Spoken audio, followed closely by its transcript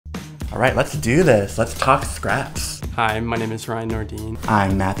All right, let's do this. Let's talk scraps. Hi, my name is Ryan Nordin.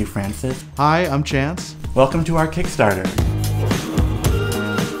 I'm Matthew Francis. Hi, I'm Chance. Welcome to our Kickstarter.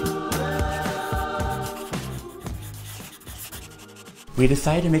 We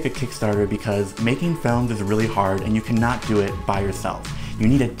decided to make a Kickstarter because making films is really hard and you cannot do it by yourself. You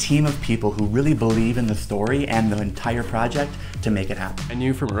need a team of people who really believe in the story and the entire project to make it happen. I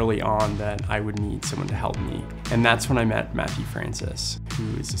knew from early on that I would need someone to help me. And that's when I met Matthew Francis,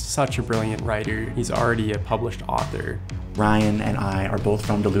 who is such a brilliant writer. He's already a published author. Ryan and I are both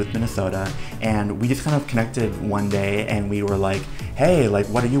from Duluth, Minnesota, and we just kind of connected one day and we were like, hey, like,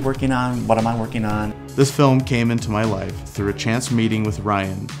 what are you working on? What am I working on? This film came into my life through a chance meeting with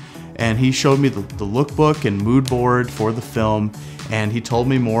Ryan, and he showed me the lookbook and mood board for the film, and he told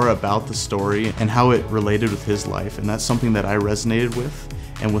me more about the story and how it related with his life, and that's something that I resonated with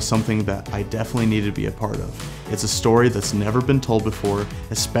and was something that I definitely needed to be a part of. It's a story that's never been told before,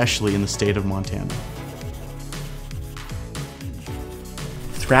 especially in the state of Montana.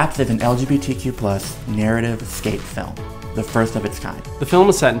 SCRAPS is an LGBTQ+ narrative skate film, the first of its kind. The film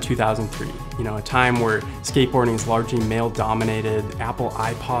was set in 2003, a time where skateboarding is largely male-dominated, Apple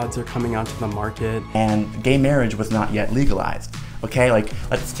iPods are coming onto the market. And gay marriage was not yet legalized. Okay, like,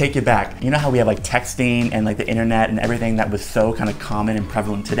 let's take it back. You know how we have like texting and like the internet and everything that was so kind of common and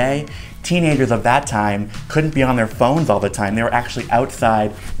prevalent today? Teenagers of that time couldn't be on their phones all the time. They were actually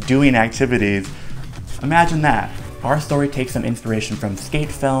outside doing activities. Imagine that. Our story takes some inspiration from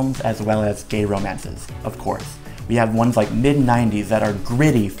skate films as well as gay romances, of course. We have ones like mid-90s that are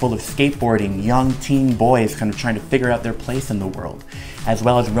gritty, full of skateboarding, young teen boys kind of trying to figure out their place in the world, as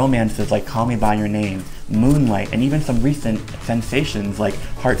well as romances like Call Me By Your Name, Moonlight, and even some recent sensations like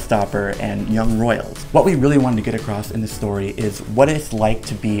Heartstopper and Young Royals. What we really wanted to get across in this story is what it's like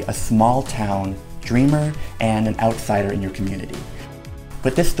to be a small town dreamer and an outsider in your community.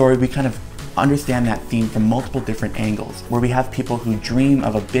 With this story, we kind of understand that theme from multiple different angles, where we have people who dream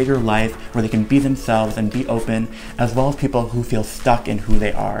of a bigger life where they can be themselves and be open, as well as people who feel stuck in who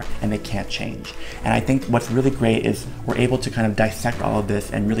they are and they can't change. And I think what's really great is we're able to kind of dissect all of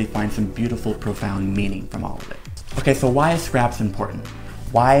this and really find some beautiful, profound meaning from all of it. Okay, so why is SCRAPS important?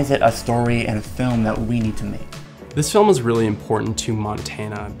 Why is it a story and a film that we need to make? This film is really important to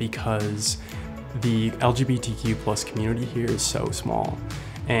Montana because the LGBTQ+ community here is so small.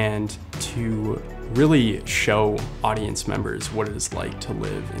 And to really show audience members what it is like to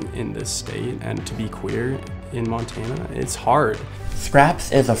live in this state and to be queer in Montana, it's hard.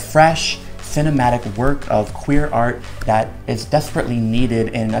 SCRAPS is a fresh, cinematic work of queer art that is desperately needed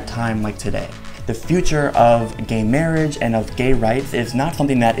in a time like today. The future of gay marriage and of gay rights is not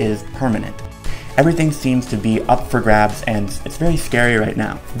something that is permanent. Everything seems to be up for grabs and it's very scary right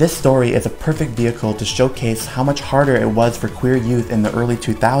now. This story is a perfect vehicle to showcase how much harder it was for queer youth in the early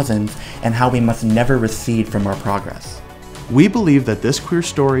 2000s and how we must never recede from our progress. We believe that this queer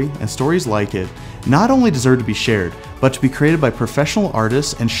story and stories like it not only deserve to be shared, but to be created by professional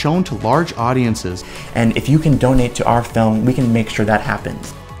artists and shown to large audiences. And if you can donate to our film, we can make sure that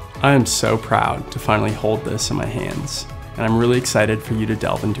happens. I am so proud to finally hold this in my hands. And I'm really excited for you to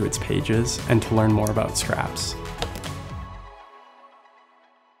delve into its pages and to learn more about SCRAPS.